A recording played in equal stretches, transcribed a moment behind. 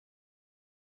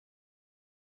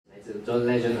John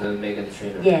Legend和 Meghan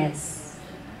Trainor. Yes.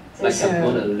 Like I'm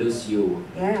gonna lose you.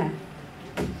 Yeah.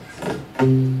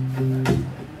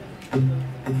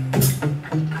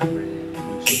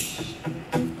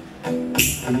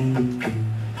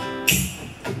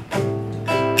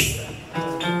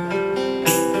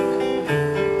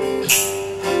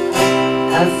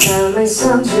 I found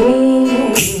myself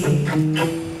dreaming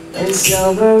in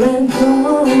silver and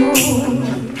gold,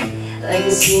 like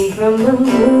a scene from a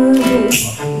movie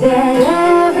that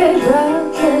every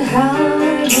broken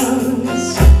heart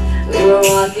knows. We were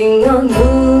walking on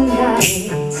moonlight,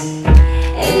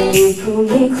 and you pulled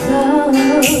me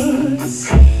close.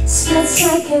 Split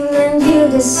second and you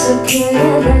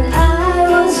disappeared, and I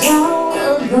was all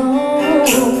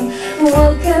alone.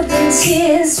 Woke up in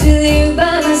tears with you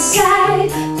by my side,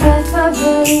 but I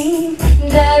believe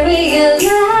that I realized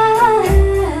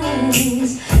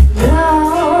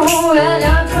no, and I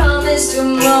promise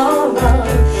tomorrow.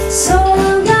 So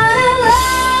I'm gonna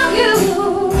love you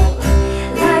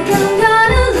like I'm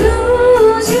gonna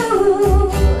lose you.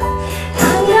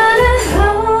 I'm gonna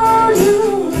hold you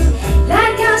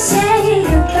like I'll say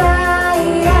goodbye.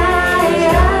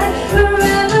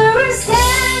 Forever we're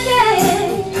standing,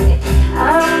 I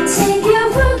won't take you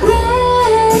for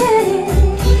granted,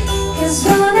 'cause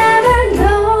we'll never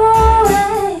know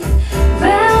it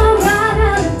when we'll run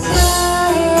out of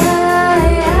time.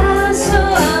 So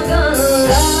I'm gonna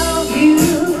love you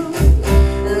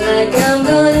like I'm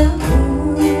gonna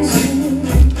lose you.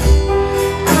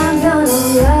 I'm gonna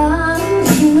love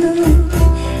you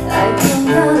like I'm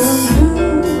gonna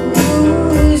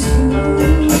lose you.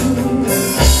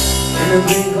 In a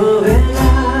blink of an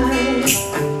eye,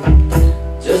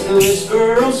 just a whisper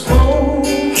of smoke,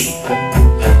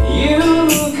 you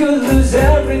could lose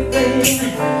everything.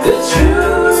 The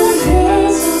truth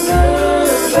is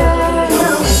right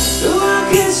now. So I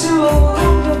kiss you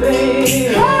along the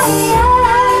baby.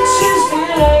 Just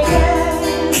that I get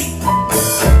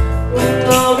when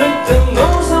I'm with the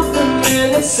most of the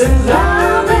minutes in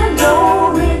love and no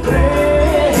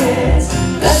regrets.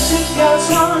 Let's take our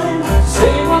time,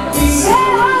 say what we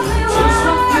want, choose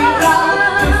what we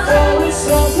like before it's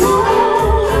so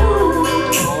long.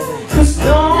 'Cause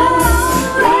no,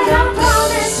 we don't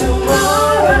promise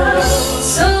tomorrow.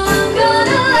 So I'm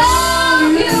gonna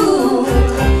love you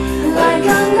like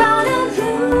I'm gonna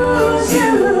lose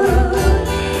you.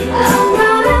 I'm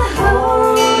gonna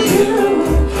hold you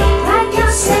like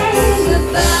I'm saying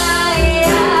goodbye.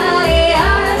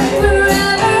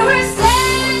 Forever we're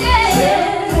standing,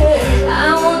 I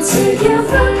won't take you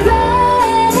for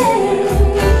granted,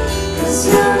 'cause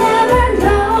you'll never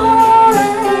know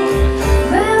it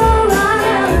when we'll run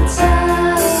out of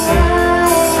time.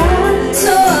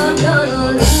 So I'm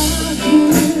gonna love you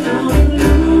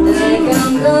like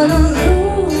I'm gonna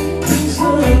lose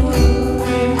you.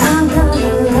 I'm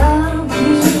gonna love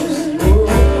you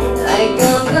like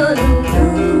I'm gonna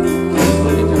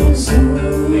lose you.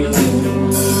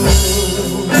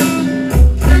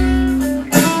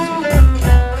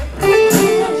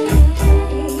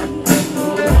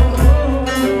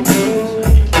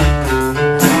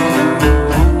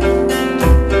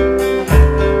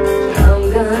 I'm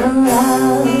gonna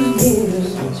love you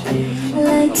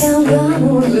like I'm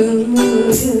gonna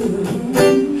lose you.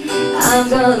 I'm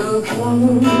gonna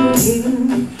hold you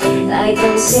like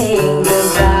I'm saying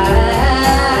goodbye.